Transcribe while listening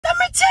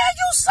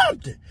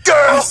something.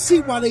 I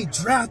see why they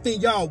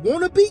drafting y'all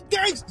wannabe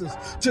gangsters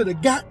to the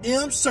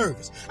goddamn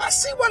service. I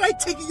see why they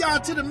taking y'all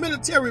to the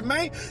military,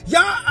 man.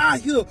 Y'all out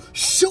here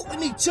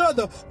shooting each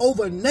other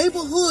over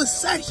neighborhood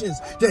sections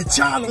that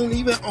y'all don't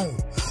even own.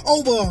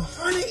 Over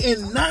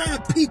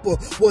 109 people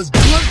was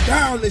gunned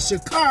down in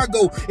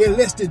Chicago in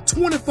less than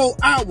 24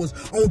 hours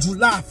on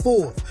July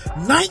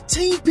 4th.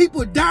 19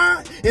 people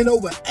died and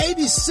over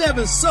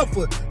 87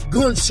 suffered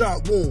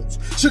gunshot wounds.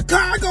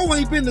 Chicago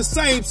ain't been the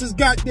same since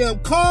goddamn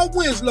Carl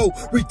Winslow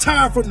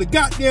retired from the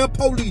goddamn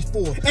police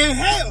force. And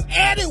hell,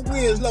 Eddie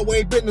Winslow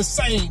ain't been the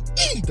same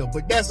either,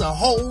 but that's a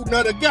whole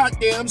nother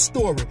goddamn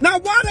story. Now,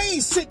 why they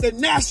ain't sent the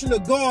National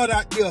Guard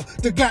out there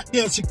to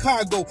goddamn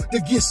Chicago to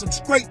get some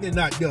straightening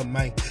out there,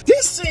 man?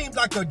 This seems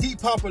like a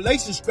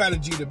depopulation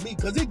strategy to me,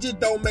 because it just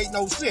don't make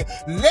no sense.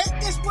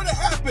 Let this would have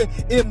happened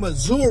in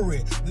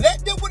Missouri.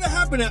 Let this would have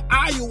happened in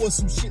Iowa,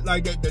 some shit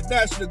like that. The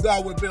National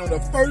Guard would have been on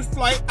the first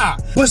flight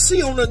out. But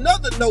see, on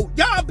another note,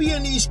 y'all be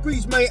in these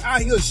streets, man,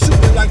 out here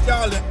shooting like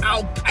y'all in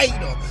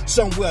Al-Qaeda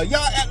somewhere.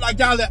 Y'all act like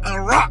y'all in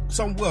Iraq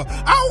somewhere.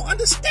 I don't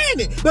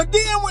understand it. But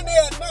then when they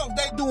announce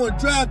they doing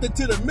drafting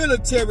to the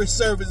military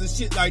service and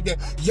shit like that,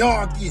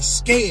 y'all get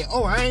scared.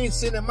 Oh, I ain't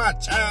sending my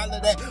child to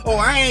that. Oh,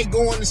 I ain't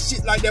going to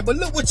shit like that. But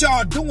look what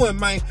y'all doing,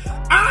 man.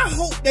 I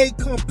hope they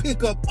come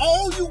pick up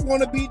all you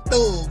wannabe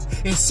thugs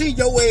and send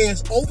your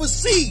ass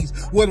overseas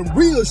where the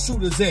real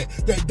shooters at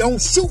that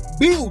don't shoot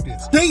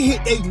buildings. They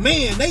hit they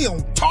man, they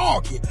on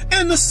target.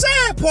 And the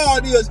sad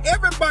part is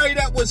everybody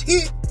that was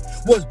hit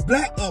was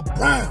black or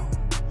brown.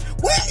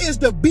 Where is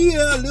the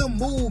BLM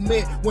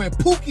movement when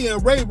Pookie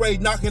and Ray Ray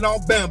knocking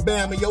off Bam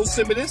Bam and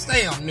Yosemite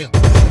Sam now?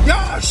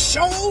 Y'all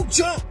sure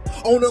jump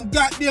on them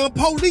goddamn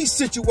police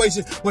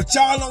situations, but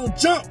y'all don't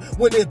jump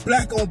when it's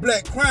black on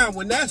black crime,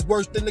 when that's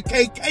worse than the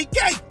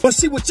KKK. But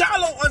see, what y'all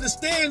don't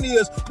understand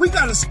is we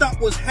gotta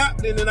stop what's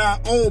happening in our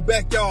own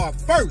backyard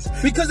first.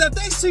 Because if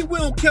they see we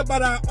don't care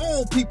about our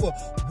own people,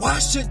 why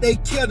should they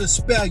care to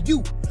spare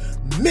you?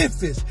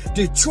 Memphis,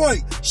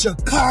 Detroit,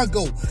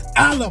 Chicago,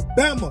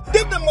 Alabama.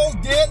 Them the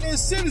most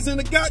deadliest cities in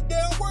the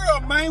goddamn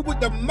world, man, with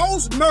the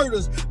most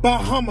murders by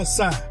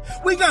homicide.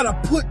 We gotta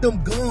put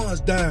them guns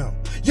down.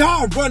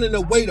 Y'all running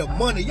away the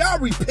money. Y'all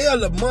repel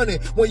the money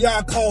when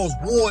y'all cause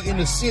war in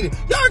the city.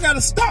 Y'all gotta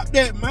stop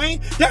that,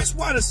 man. That's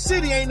why the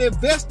city ain't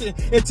investing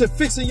into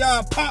fixing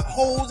y'all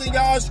potholes in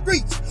y'all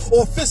streets,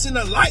 or fixing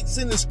the lights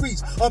in the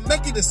streets, or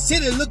making the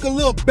city look a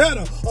little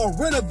better, or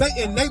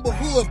renovating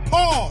neighborhood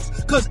parks.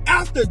 Cause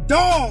after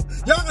dark,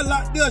 y'all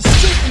out there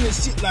shooting and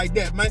shit like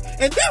that, man.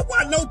 And that's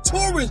why no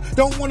tourists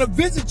don't want to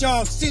visit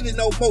y'all city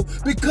no more,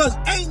 because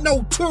ain't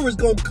no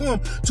tourists gonna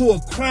come to a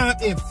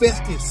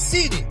crime-infested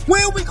city.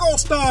 When we gonna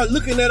start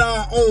looking at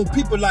our own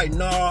people like,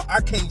 nah,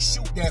 I can't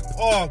shoot that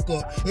park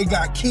up, it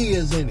got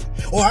kids in it.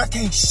 Or I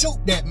can't shoot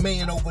that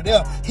man over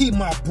there, he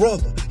my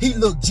brother, he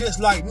look just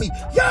like me.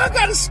 Y'all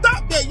gotta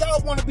stop that.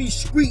 Y'all wanna be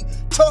street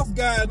tough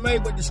guys,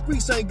 man, but the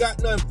streets ain't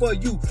got nothing for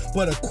you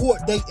but a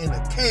court date and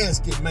a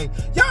casket, man.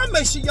 Y'all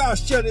make sure y'all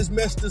share this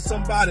message to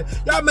somebody.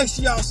 Y'all make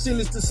sure y'all send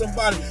this to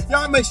somebody.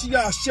 Y'all make sure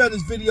y'all share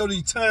this video to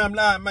your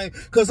timeline, man,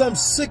 because I'm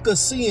sick of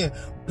seeing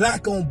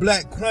black on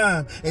black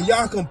crime, and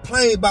y'all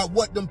complain about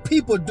what them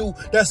people do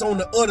that's on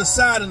the other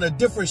side in a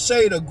different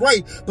shade of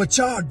gray, but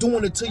y'all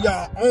doing it to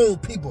y'all own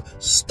people.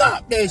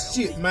 Stop that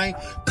shit, man.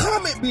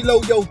 Comment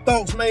below your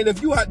thoughts, man.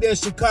 If you out there in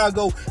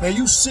Chicago and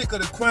you sick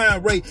of the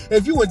crime rate,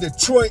 if you in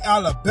Detroit,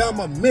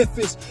 Alabama,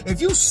 Memphis, if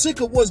you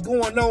sick of what's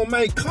going on,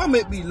 man,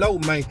 comment below,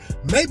 man.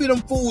 Maybe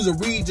them fools will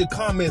read your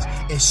comments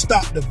and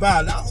stop the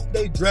violence. I hope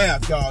they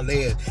draft y'all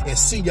ass and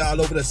see y'all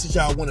over there since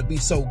y'all want to be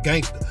so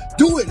gangster.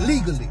 Do it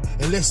legally,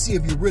 and let's see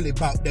if you really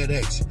about that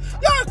action.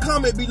 Y'all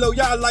comment below.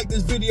 Y'all like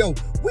this video.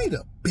 We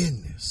the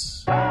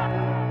business.